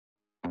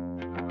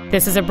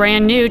This is a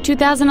brand new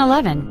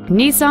 2011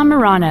 Nissan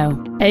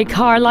Murano, a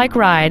car-like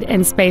ride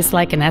and space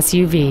like an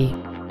SUV.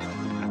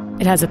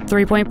 It has a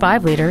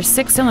 3.5-liter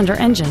six-cylinder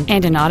engine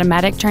and an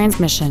automatic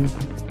transmission.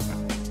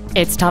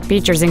 Its top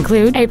features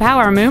include a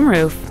power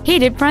moonroof,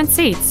 heated front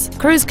seats,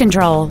 cruise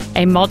control,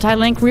 a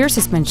multi-link rear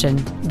suspension,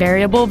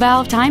 variable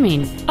valve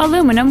timing,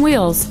 aluminum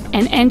wheels,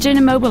 an engine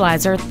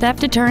immobilizer theft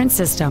deterrent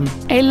system,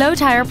 a low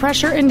tire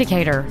pressure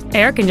indicator,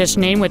 air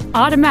conditioning with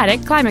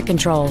automatic climate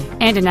control,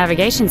 and a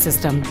navigation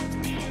system.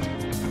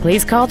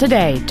 Please call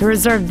today to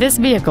reserve this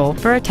vehicle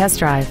for a test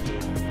drive.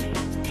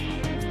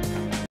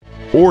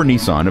 Orr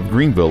Nissan of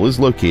Greenville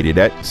is located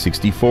at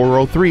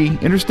 6403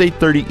 Interstate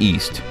 30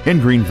 East in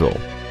Greenville.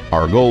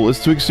 Our goal is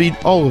to exceed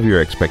all of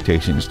your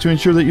expectations to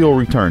ensure that you'll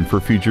return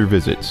for future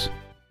visits.